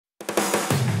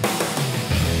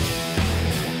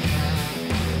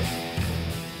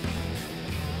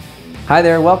Hi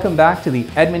there, welcome back to the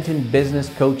Edmonton Business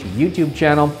Coach YouTube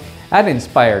channel at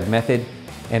Inspired Method.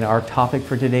 And our topic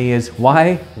for today is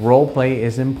why role play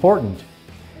is important.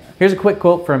 Here's a quick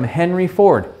quote from Henry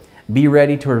Ford. Be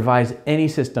ready to revise any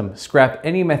system, scrap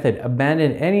any method,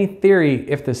 abandon any theory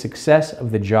if the success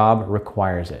of the job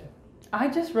requires it. I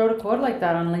just wrote a quote like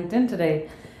that on LinkedIn today.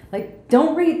 Like,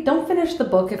 don't finish the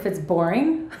book if it's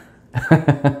boring.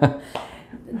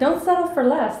 Don't settle for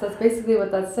less. That's basically what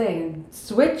that's saying.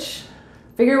 Switch,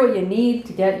 figure what you need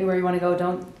to get you where you want to go.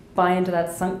 Don't buy into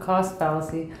that sunk cost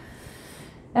fallacy.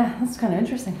 Yeah, that's kind of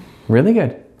interesting. Really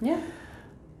good. Yeah.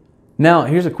 Now,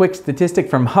 here's a quick statistic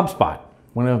from HubSpot,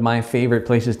 one of my favorite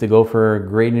places to go for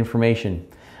great information.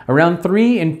 Around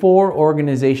 3 in 4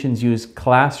 organizations use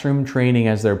classroom training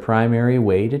as their primary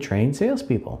way to train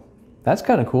salespeople. That's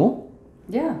kind of cool.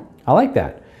 Yeah. I like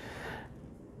that.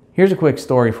 Here's a quick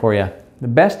story for you. The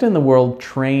best in the world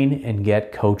train and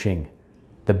get coaching.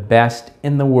 The best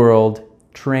in the world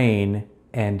train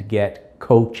and get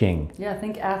coaching. Yeah,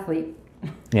 think athlete.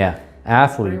 Yeah,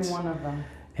 athletes. Every one of them.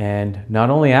 And not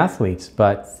only athletes,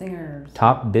 but singers.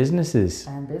 Top businesses.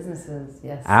 And businesses,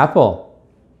 yes. Apple,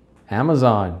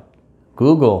 Amazon,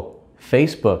 Google,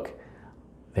 Facebook.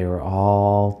 They were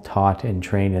all taught and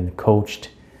trained and coached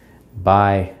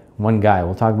by one guy.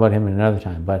 We'll talk about him in another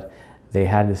time, but they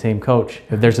had the same coach.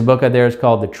 If there's a book out there, it's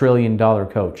called The $1 Trillion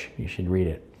Coach. You should read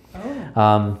it.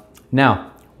 Oh.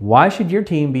 Now, why should your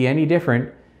team be any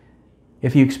different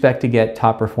if you expect to get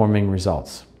top performing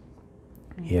results?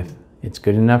 Mm-hmm. If it's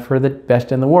good enough for the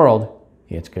best in the world,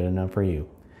 it's good enough for you.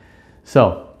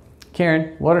 So,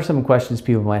 Karen, what are some questions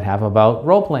people might have about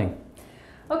role playing?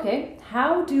 Okay,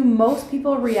 how do most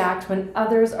people react when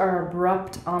others are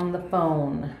abrupt on the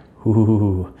phone?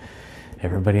 Ooh,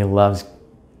 everybody loves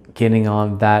getting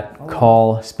on that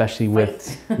call, especially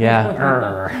with,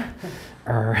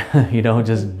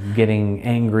 just getting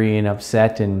angry and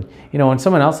upset. And, when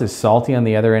someone else is salty on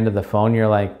the other end of the phone, you're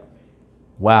like,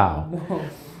 wow.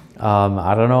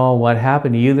 I don't know what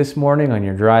happened to you this morning on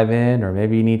your drive in, or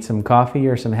maybe you need some coffee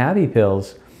or some happy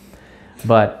pills.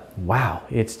 But wow,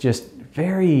 it's just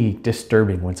very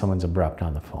disturbing when someone's abrupt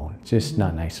on the phone. It's just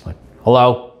not nice. Like,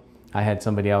 hello. I had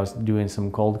somebody, I was doing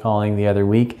some cold calling the other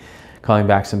week, calling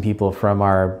back some people from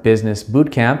our business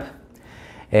boot camp,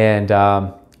 and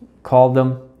called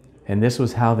them, and this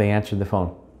was how they answered the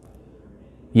phone.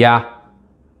 Yeah.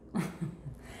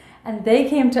 And they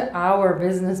came to our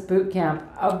business boot camp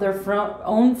of their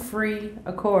own free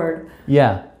accord.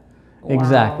 Yeah,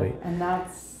 exactly. Wow. And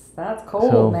that's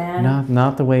cold, so man.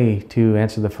 Not the way to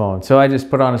answer the phone. So I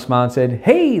just put on a smile and said,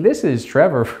 hey, this is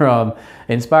Trevor from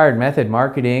Inspired Method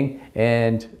Marketing.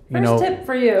 And, First tip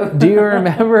for you. Do you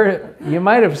remember, you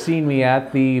might have seen me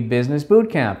at the business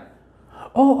boot camp.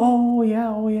 Oh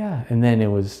yeah. And then it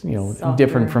was, Softer.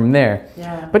 different from there.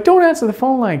 Yeah. But don't answer the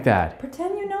phone like that.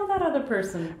 Pretend you know that other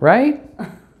person. Right?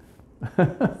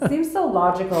 Seems so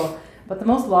logical. But the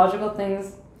most logical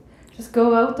things just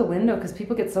go out the window because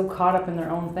people get so caught up in their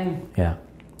own thing. Yeah.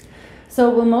 So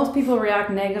will most people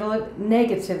react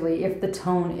negatively if the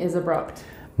tone is abrupt?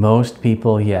 Most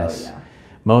people, yes. Oh, yeah.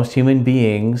 Most human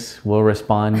beings will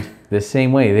respond the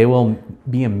same way. They will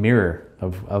be a mirror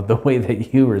of the way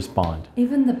that you respond.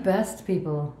 Even the best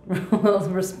people will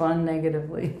respond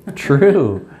negatively.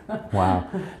 True. Wow.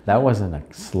 That wasn't a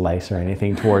slice or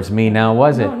anything towards me now,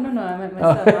 was it? No, I meant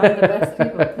myself. I'm the best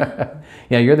people.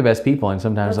 Yeah, you're the best people, and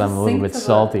sometimes I'm a little bit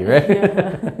salty, right?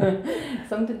 Yeah.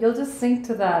 You'll just sink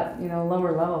to that,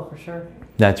 lower level for sure.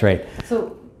 That's right.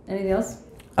 So, anything else?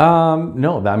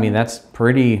 No, I mean, that's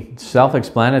pretty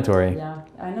self-explanatory. Yeah,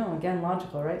 I know. Again,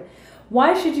 logical, right?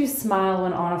 Why should you smile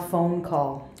when on a phone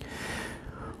call?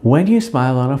 When you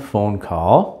smile on a phone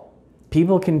call,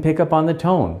 people can pick up on the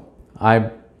tone. I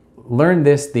learned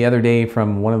this the other day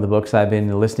from one of the books I've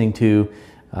been listening to,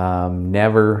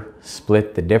 Never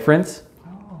Split the Difference.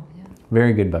 Oh, yeah.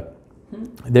 Very good book.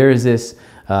 There is this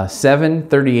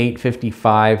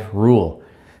 7-38-55 rule.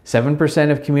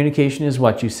 7% of communication is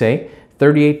what you say,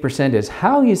 38% is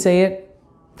how you say it,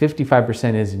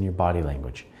 55% is in your body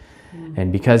language.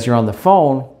 And because you're on the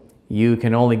phone, you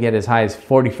can only get as high as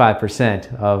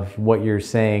 45% of what you're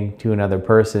saying to another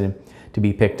person to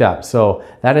be picked up. So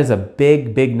that is a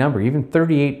big, big number. Even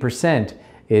 38%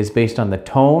 is based on the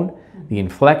tone, the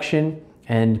inflection,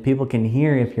 and people can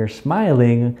hear if you're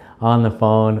smiling on the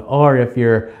phone or if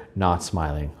you're not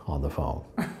smiling on the phone.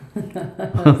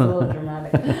 That's a little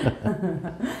dramatic.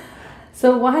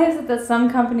 So why is it that some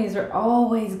companies are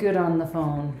always good on the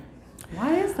phone?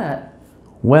 Why is that?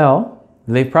 Well,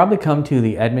 they've probably come to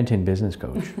the Edmonton Business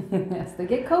Coach. Yes, they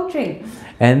get coaching.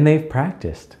 And they've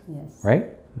practiced. Yes. Right?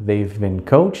 They've been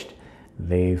coached.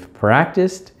 they've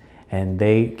practiced, and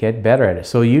they get better at it.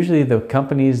 So usually the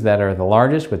companies that are the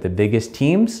largest with the biggest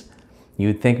teams,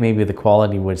 you'd think maybe the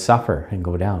quality would suffer and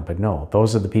go down, but no,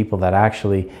 those are the people that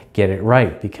actually get it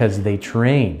right because they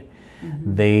train.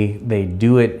 They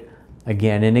do it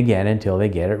again and again until they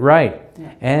get it right.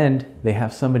 Yeah. And they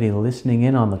have somebody listening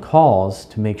in on the calls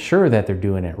to make sure that they're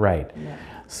doing it right. Yeah.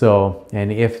 So,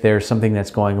 and if there's something that's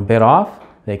going a bit off,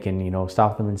 they can,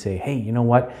 stop them and say, hey, you know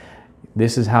what?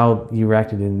 This is how you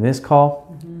reacted in this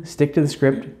call. Stick to the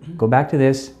script, go back to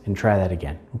this and try that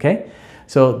again. Okay?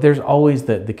 So there's always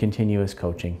the continuous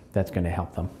coaching that's going to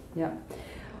help them. Yeah.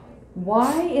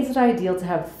 Why is it ideal to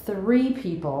have 3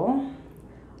 people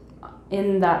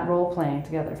in that role playing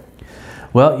together?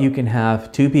 Well, you can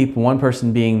have 2 people, one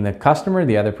person being the customer,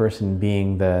 the other person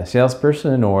being the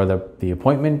salesperson or the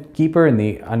appointment keeper, and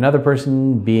another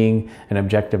person being an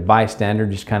objective bystander,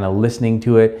 just kind of listening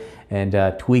to it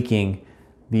and tweaking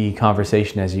the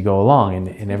conversation as you go along.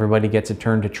 And everybody gets a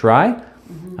turn to try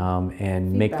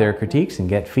and make their critiques and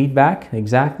get feedback,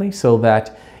 exactly, so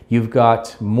that you've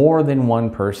got more than one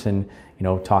person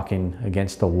talking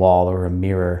against a wall or a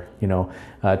mirror,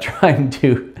 trying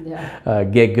to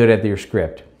get good at your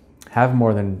script. Have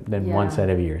more than one set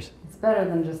of ears. It's better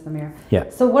than just the mirror. Yeah.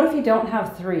 So what if you don't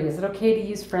have 3? Is it okay to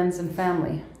use friends and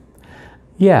family?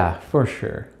 Yeah, for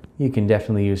sure. You can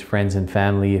definitely use friends and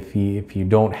family if you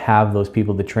don't have those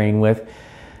people to train with.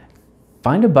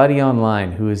 Find a buddy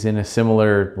online who is in a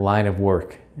similar line of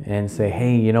work and say,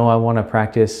 hey, I want to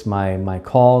practice my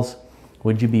calls.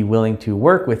 Would you be willing to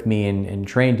work with me and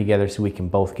train together so we can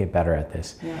both get better at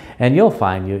this? Yeah. And you'll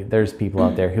find there's people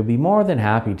out there who'll be more than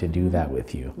happy to do that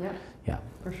with you. Yeah. Yeah.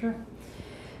 For sure.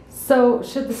 So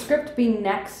should the script be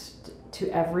next to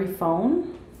every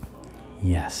phone?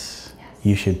 Yes.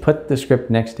 You should put the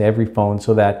script next to every phone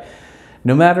so that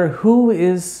no matter who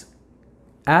is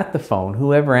at the phone,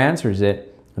 whoever answers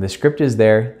it, the script is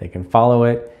there, they can follow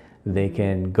it, they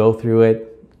can go through it,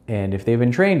 and if they've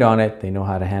been trained on it, they know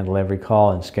how to handle every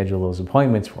call and schedule those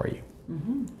appointments for you.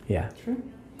 Yeah. True.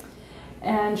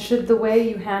 And should the way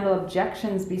you handle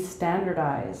objections be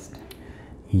standardized?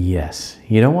 Yes.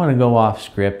 You don't want to go off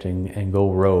script and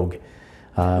go rogue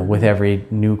with every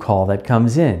new call that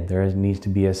comes in. There needs to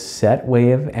be a set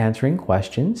way of answering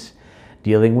questions,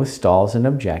 dealing with stalls and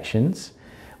objections.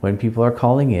 When people are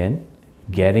calling in,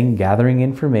 gathering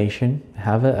information,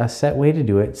 have a set way to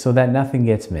do it so that nothing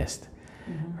gets missed,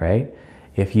 right?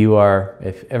 If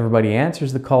everybody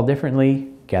answers the call differently,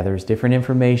 gathers different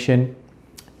information,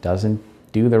 doesn't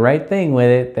do the right thing with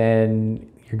it, then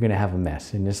you're going to have a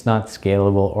mess and it's not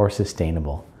scalable or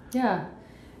sustainable. Yeah.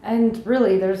 And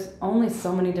really, there's only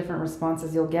so many different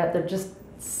responses you'll get. They're just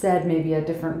said maybe a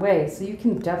different way. So you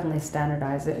can definitely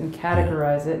standardize it and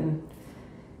categorize it.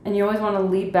 And you always want to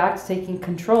lead back to taking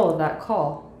control of that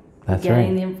call. That's getting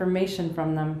right. the information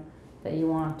from them that you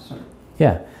want.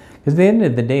 Yeah. Because at the end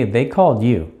of the day, they called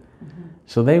you.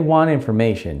 So they want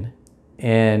information.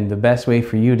 And the best way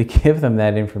for you to give them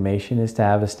that information is to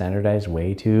have a standardized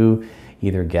way to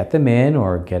either get them in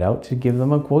or get out to give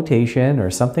them a quotation or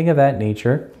something of that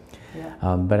nature.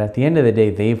 Yeah. But at the end of the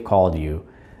day, they've called you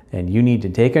and you need to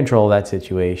take control of that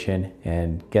situation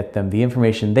and get them the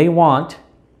information they want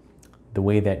the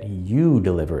way that you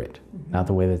deliver it, not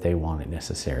the way that they want it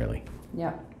necessarily.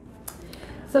 Yeah.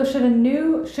 So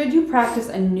should you practice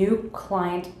a new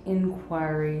client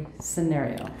inquiry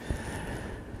scenario?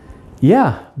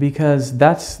 Yeah, because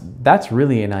that's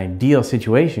really an ideal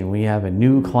situation. We have a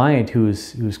new client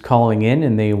who's calling in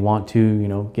and they want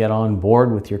to, get on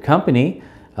board with your company.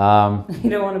 You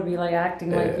don't want to be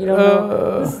acting like you don't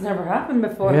know. This has never happened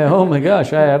before. Yeah. Oh my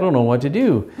gosh, I don't know what to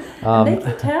do. And they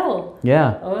can tell.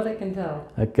 Yeah. Oh, they can tell.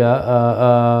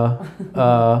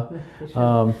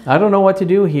 I don't know what to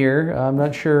do here. I'm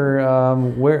not sure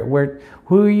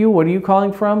who are you? What are you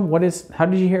calling from? How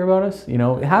did you hear about us?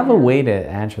 Have a way to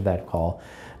answer that call,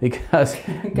 because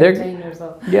Contain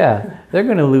yourself. they're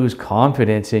going to lose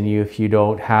confidence in you if you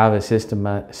don't have a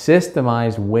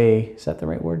systemized way. Is that the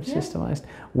right word? Yeah. Systemized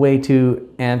way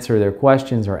to answer their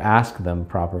questions or ask them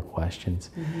proper questions.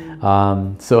 It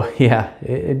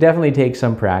definitely takes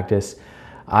some practice.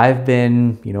 I've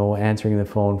been, answering the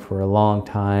phone for a long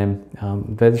time,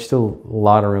 but there's still a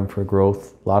lot of room for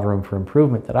growth, a lot of room for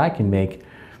improvement that I can make,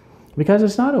 because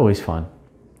it's not always fun,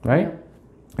 right? Yeah.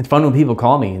 It's fun when people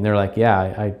call me and they're like,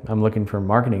 yeah, I'm looking for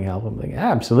marketing help. I'm like,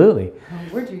 yeah, absolutely. Oh,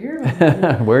 where'd you hear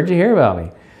about me? Where'd you hear about me?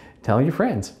 Tell your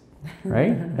friends,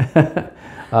 right?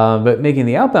 But making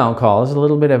the outbound call is a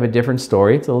little bit of a different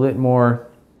story. It's a little bit more,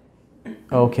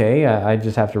 okay, I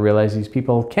just have to realize these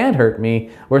people can't hurt me.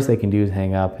 Worst they can do is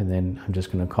hang up, and then I'm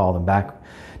just going to call them back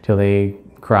till they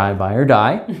cry, buy, or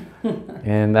die.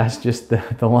 And that's just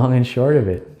the long and short of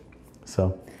it.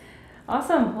 So.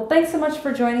 Awesome. Well, thanks so much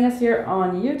for joining us here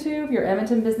on YouTube, your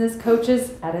Edmonton business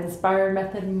coaches at Inspired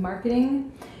Method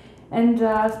Marketing. And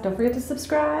don't forget to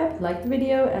subscribe, like the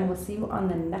video, and we'll see you on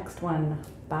the next one.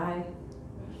 Bye.